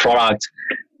to have a product.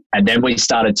 And then we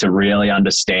started to really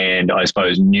understand, I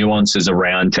suppose, nuances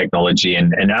around technology.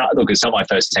 And look, it's not my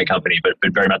first tech company, but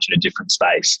very much in a different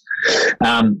space.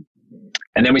 And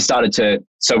then we started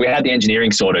so we had the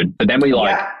engineering sorted, but then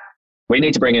we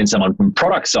need to bring in someone from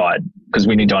product side because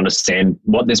we need to understand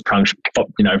what this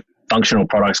functional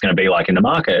product is going to be like in the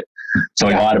market. So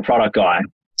we hired a product guy.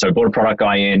 So we brought a product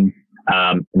guy in,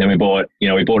 and then we brought a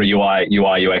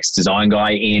UI UX design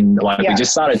guy in. We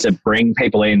just started to bring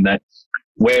people in that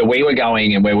where we were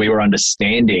going and where we were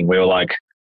understanding, we were like,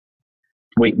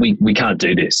 we can't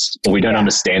do this, or we don't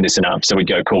understand this enough. So we'd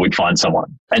go, cool, we'd find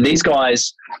someone. And these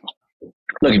guys,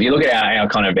 look, if you look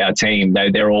at our team,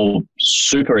 they're all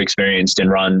super experienced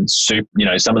and run some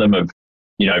of them have,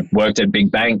 worked at big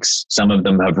banks. Some of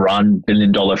them have run $1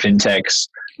 billion fintechs.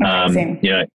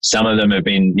 Some of them have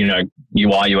been,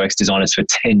 UI, UX designers for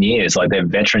 10 years. Like they're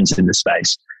veterans in the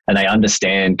space and they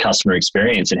understand customer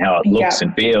experience and how it looks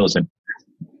and feels. And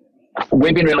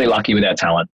we've been really lucky with our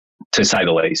talent, to say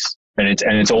the least. And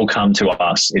it's all come to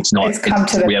us. It's come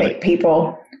to the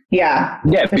people. Yeah.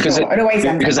 Yeah. Because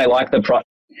they like the product.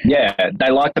 Yeah.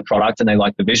 They like the product and they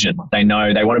like the vision. They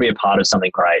know they want to be a part of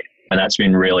something great. And that's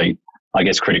been really, I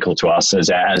guess, critical to us as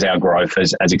our growth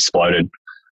has exploded.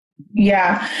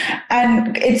 Yeah.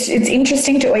 And it's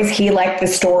interesting to always hear like the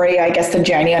story, I guess, the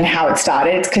journey on how it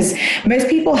started, because most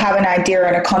people have an idea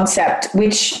and a concept,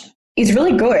 which is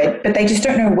really good, but they just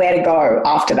don't know where to go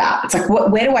after that. It's like,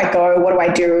 where do I go? What do I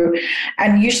do?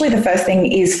 And usually the first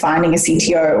thing is finding a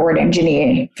CTO or an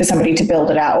engineer for somebody to build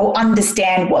it out or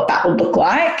understand what that would look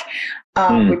like.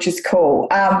 Which is cool.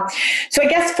 So I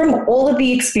guess from all of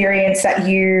the experience that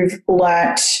you've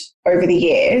learnt over the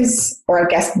years, or I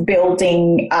guess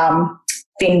building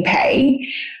FinPay,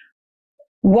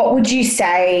 what would you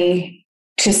say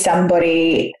to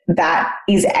somebody that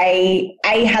is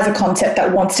has a concept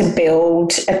that wants to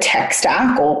build a tech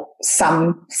stack or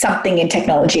something in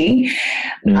technology,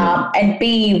 and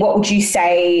B, what would you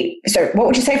say? So what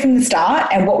would you say from the start,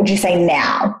 and what would you say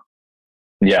now?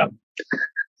 Yeah.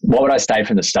 What would I say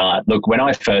from the start? Look, when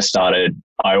I first started,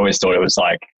 I always thought it was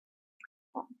like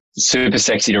super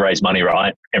sexy to raise money,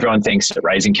 right? Everyone thinks that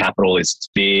raising capital is this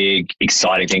big,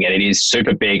 exciting thing, and it is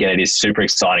super big and it is super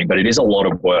exciting, but it is a lot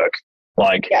of work.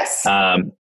 Like, yes.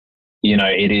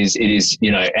 It is,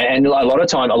 and a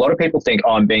lot of people think,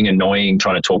 oh, I'm being annoying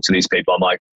trying to talk to these people. I'm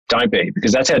like, don't be,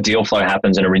 because that's how deal flow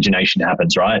happens and origination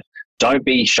happens, right? Don't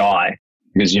be shy,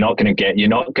 because you're not going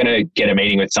to get a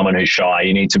meeting with someone who's shy.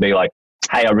 You need to be like,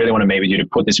 hey, I really want to meet with you, to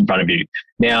put this in front of you.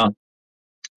 Now,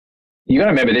 you got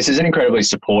to remember, this is an incredibly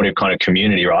supportive kind of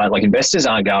community, right? Like investors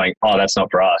aren't going, oh, that's not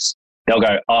for us. They'll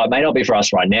go, oh, it may not be for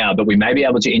us right now, but we may be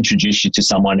able to introduce you to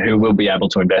someone who will be able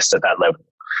to invest at that level.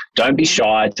 Don't be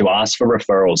shy to ask for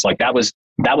referrals. Like that was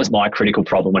my critical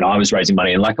problem when I was raising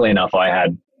money. And luckily enough, I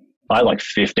had like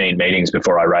 15 meetings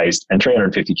before I raised, and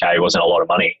 $350K wasn't a lot of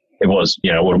money. It was,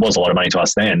 it was a lot of money to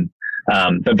us then,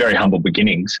 but very humble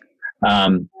beginnings.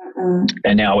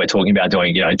 And now we're talking about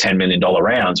doing, $10 million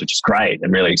rounds, which is great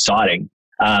and really exciting.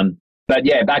 But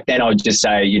yeah, back then I would just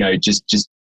say, just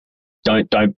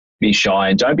don't be shy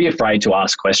and don't be afraid to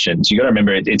ask questions. You got to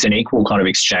remember it's an equal kind of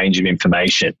exchange of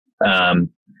information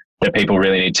that people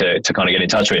really need to kind of get in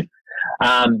touch with.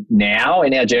 Now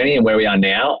in our journey and where we are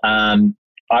now,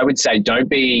 I would say don't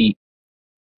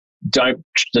try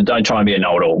and be a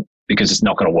know-it-all, because it's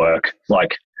not going to work.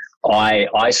 Like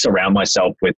I surround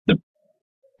myself with the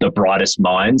brightest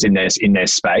minds in their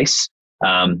space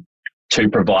to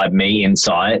provide me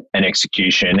insight and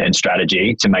execution and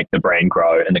strategy to make the brand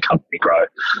grow and the company grow.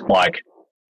 Like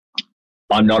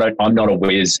I'm not a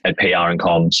whiz at PR and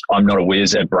comms. I'm not a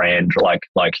whiz at brand like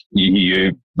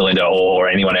you, Belinda, or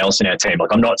anyone else in our team.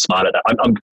 Like I'm not smart at that.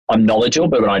 I'm knowledgeable,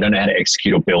 but I don't know how to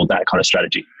execute or build that kind of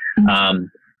strategy.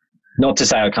 Not to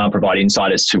say I can't provide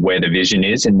insight as to where the vision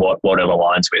is and what it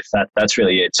aligns with. That's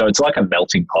really it. So it's like a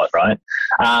melting pot, right?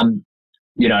 I'm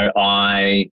not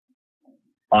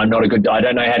I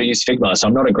don't know how to use Figma. So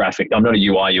I'm not a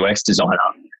UI UX designer,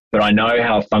 but I know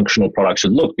how a functional product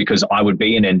should look, because I would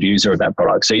be an end user of that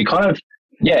product. So you kind of,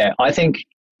 I think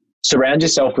surround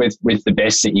yourself with the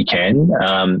best that you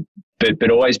can. But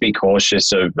always be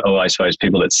cautious of, I suppose,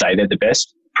 people that say they're the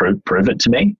best. Prove it to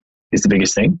me is the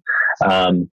biggest thing.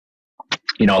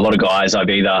 A lot of guys I've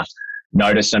either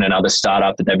noticed in another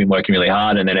startup that they've been working really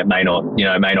hard, and then it may not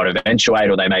eventuate,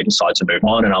 or they may decide to move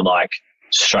on. And I'm like,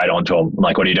 straight on to them. I'm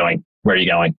like, what are you doing? Where are you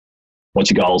going? What's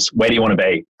your goals? Where do you want to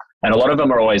be? And a lot of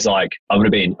them are always like, I want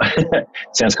to be in,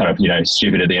 sounds kind of,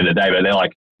 stupid at the end of the day, but they're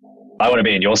like, I want to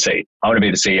be in your seat. I want to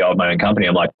be the CEO of my own company.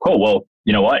 I'm like, cool. Well,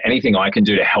 you know what? Anything I can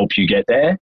do to help you get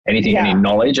there, any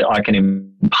knowledge I can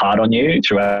impart on you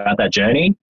throughout that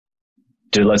journey,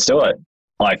 let's do it.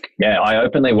 Like, I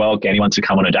openly welcome anyone to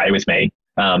come on a day with me,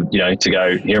 to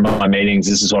go, here are my meetings.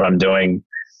 This is what I'm doing.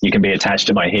 You can be attached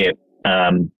to my hip.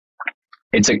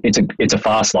 It's a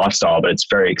fast lifestyle, but it's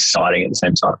very exciting at the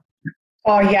same time.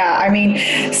 Oh yeah. I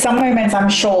mean, some moments I'm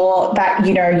sure that,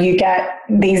 you get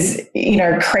these,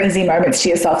 crazy moments to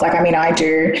yourself. Like, I mean, I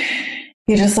do.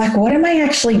 You're just like, what am I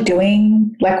actually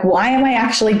doing? Like, why am I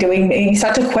actually doing this? You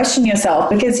start to question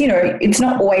yourself, because, it's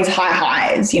not always high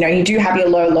highs. You do have your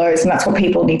low lows, and that's what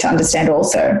people need to understand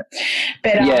also.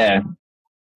 But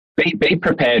be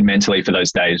prepared mentally for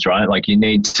those days, right? Like you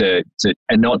need to,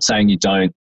 and not saying you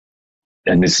don't,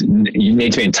 and this, you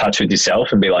need to be in touch with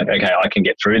yourself and be like, okay, I can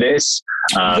get through this.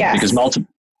 Because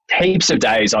heaps of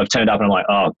days I've turned up and I'm like,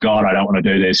 oh God, I don't want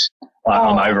to do this.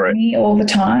 I'm over it. Me all the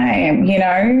time,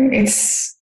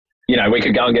 it's... we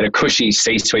could go and get a cushy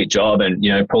C-suite job and,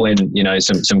 pull in,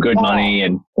 some good money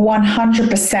and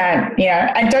 100%,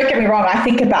 and don't get me wrong. I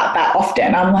think about that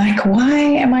often. I'm like, why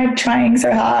am I trying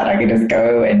so hard? I could just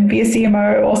go and be a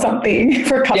CMO or something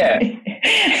for a company.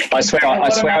 Yeah. I swear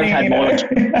I've had more,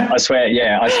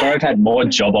 I've had more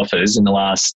job offers in the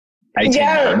last 18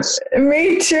 months.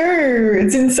 Me too.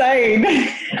 It's insane.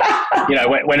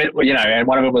 when it, and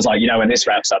one of them was like, when this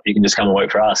wraps up, you can just come and work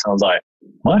for us. And I was like,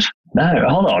 what? No,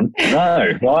 hold on.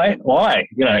 No, why?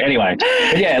 Anyway.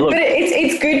 But yeah, look. But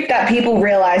it's good that people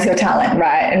realize your talent,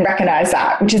 right? And recognize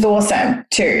that, which is awesome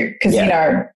too. Because,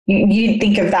 you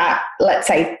think of that, let's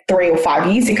say 3 or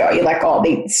 5 years ago, you're like, oh,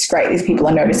 it's great. These people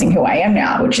are noticing who I am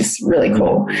now, which is really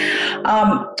cool.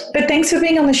 But thanks for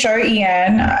being on the show,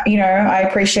 Ian. I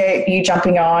appreciate you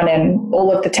jumping on and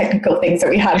all of the technical things that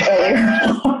we had earlier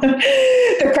on.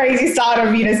 The crazy start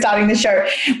of, starting the show.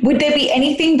 Would there be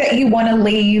anything that you want to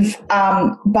leave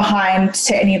behind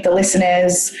to any of the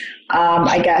listeners?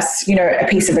 I guess, a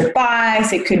piece of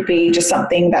advice. It could be just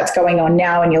something that's going on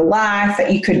now in your life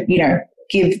that you could,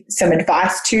 give some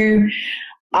advice to.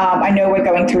 I know we're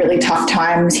going through really tough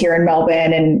times here in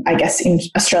Melbourne and I guess in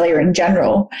Australia in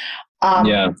general.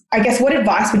 I guess what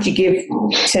advice would you give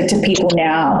to people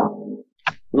now?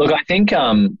 Look, I think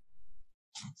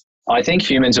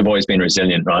humans have always been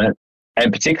resilient, right?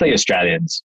 And particularly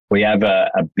Australians. We have a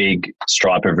big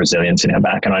stripe of resilience in our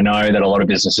back. And I know that a lot of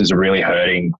businesses are really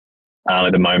hurting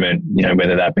at the moment,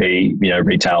 whether that be,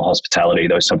 retail, hospitality,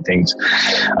 those sort of things.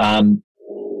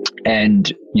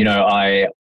 And,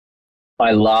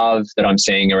 I love that I'm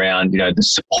seeing around, the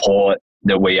support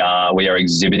that we are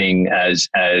exhibiting as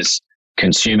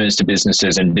consumers to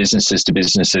businesses and businesses to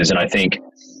businesses. And I think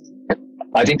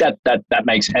that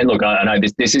makes, and look, I know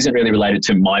this isn't really related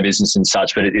to my business and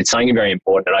such, but it's something very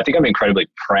important. And I think I'm incredibly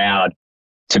proud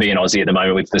to be an Aussie at the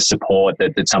moment with the support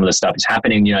that some of the stuff is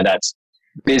happening. That's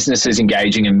businesses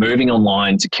engaging and moving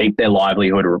online to keep their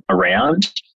livelihood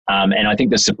around. And I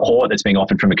think the support that's being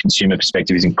offered from a consumer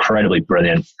perspective is incredibly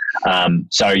brilliant.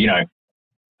 So,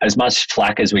 as much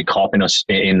flack as we cop in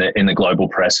the global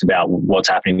press about what's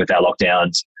happening with our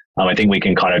lockdowns, I think we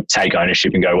can kind of take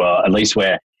ownership and go, well, at least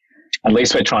we're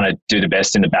trying to do the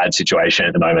best in the bad situation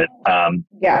at the moment.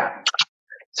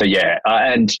 So yeah,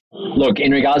 and look,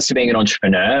 in regards to being an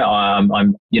entrepreneur,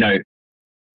 I'm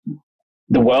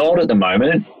the world at the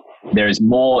moment. There is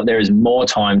more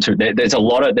time to. There's a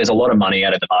lot of money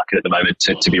out of the market at the moment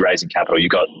to be raising capital.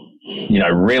 You've got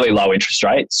really low interest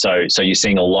rates, so you're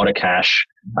seeing a lot of cash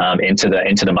into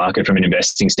the market from an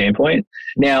investing standpoint.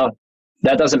 Now,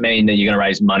 that doesn't mean that you're going to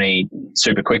raise money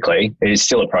super quickly. It is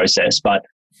still a process, but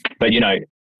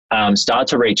start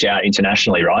to reach out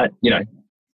internationally, right?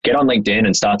 Get on LinkedIn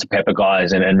and start to pepper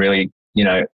guys and really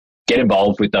get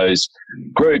involved with those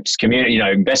groups, community,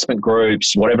 investment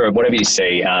groups, whatever you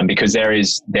see, because there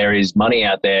is money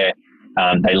out there.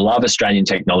 They love Australian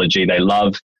technology. They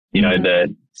love,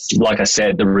 like I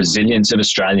said, the resilience of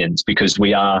Australians, because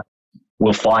we'll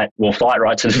fight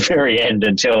right to the very end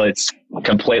until it's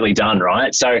completely done,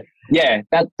 right? So yeah,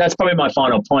 that's probably my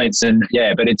final points. And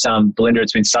yeah, but it's Belinda,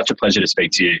 it's been such a pleasure to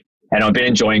speak to you, and I've been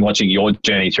enjoying watching your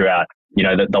journey throughout,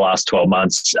 the last 12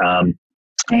 months.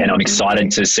 And I'm excited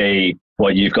to see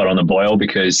what you've got on the boil,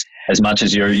 because as much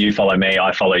as you follow me,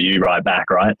 I follow you right back,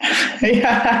 right?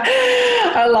 Yeah,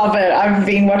 I love it. I've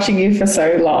been watching you for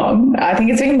so long. I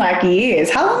think it's been like years.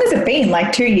 How long has it been?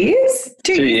 Like 2 years?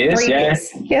 2 years, 3 yeah.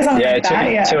 years. Yeah, something like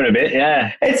that. Two and a bit,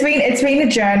 yeah. It's been a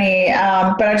journey,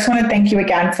 but I just want to thank you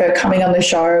again for coming on the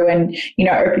show and,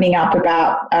 opening up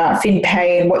about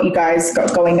FinPay and what you guys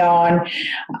got going on.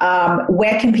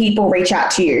 Where can people reach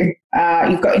out to you?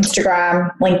 You've got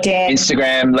Instagram,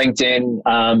 LinkedIn.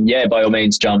 Yeah, by all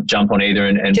means, jump on either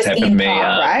and just pepper Ian me.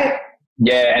 Park, right?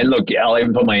 Yeah, and look, I'll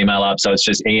even put my email up. So it's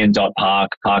just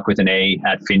ian.park, park with an E,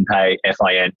 at FinPay,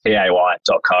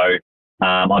 FINPAY.co.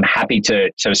 I'm happy to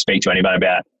speak to anybody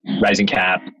about raising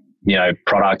cap,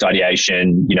 product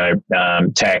ideation,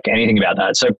 tech, anything about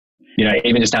that. So,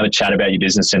 even just have a chat about your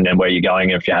business and where you're going.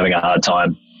 If you're having a hard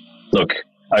time, look,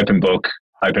 open book,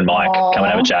 open mic, come and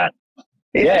have a chat.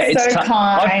 It's so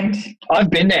kind. I've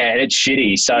been there and it's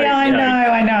shitty. So yeah, I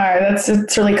know.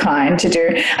 It's really kind to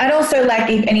do. And also, like,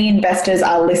 if any investors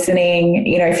are listening,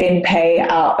 FinPay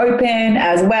are open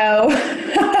as well.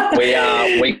 We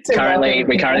currently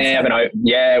have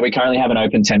an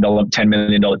open $10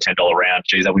 million round.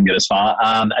 Geez, I wouldn't get as far.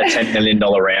 A $10 million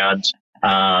round.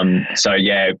 So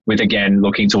yeah, with again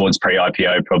looking towards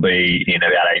pre-IPO probably in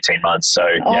about 18 months. So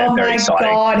yeah, very exciting.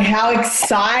 Oh my God, how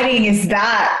exciting is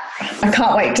that? I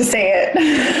can't wait to see it.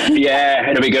 Yeah,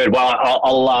 it'll be good. Well,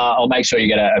 I'll make sure you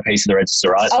get a piece of the register,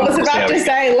 right? I was about to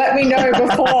say, let me know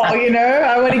before,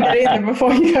 I want to get in there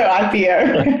before you go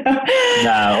IPO.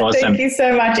 No, awesome. Thank you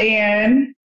so much,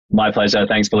 Ian. My pleasure.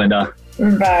 Thanks, Belinda.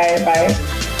 Bye.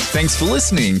 Thanks for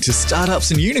listening to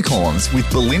Startups and Unicorns with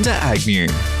Belinda Agnew.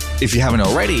 If you haven't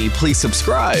already, please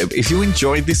subscribe if you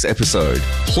enjoyed this episode.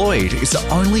 Ployed is the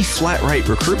only flat rate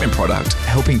recruitment product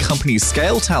helping companies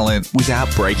scale talent without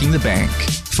breaking the bank.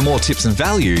 For more tips and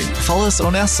value, follow us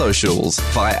on our socials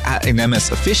via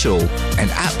 @InEmisOfficial and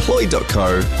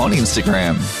 @Ployed.co on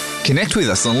Instagram. Connect with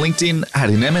us on LinkedIn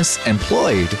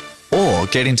 @InEmisEmployed or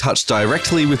get in touch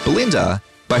directly with Belinda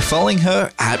by following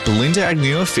her @Belinda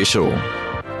Agnew Official.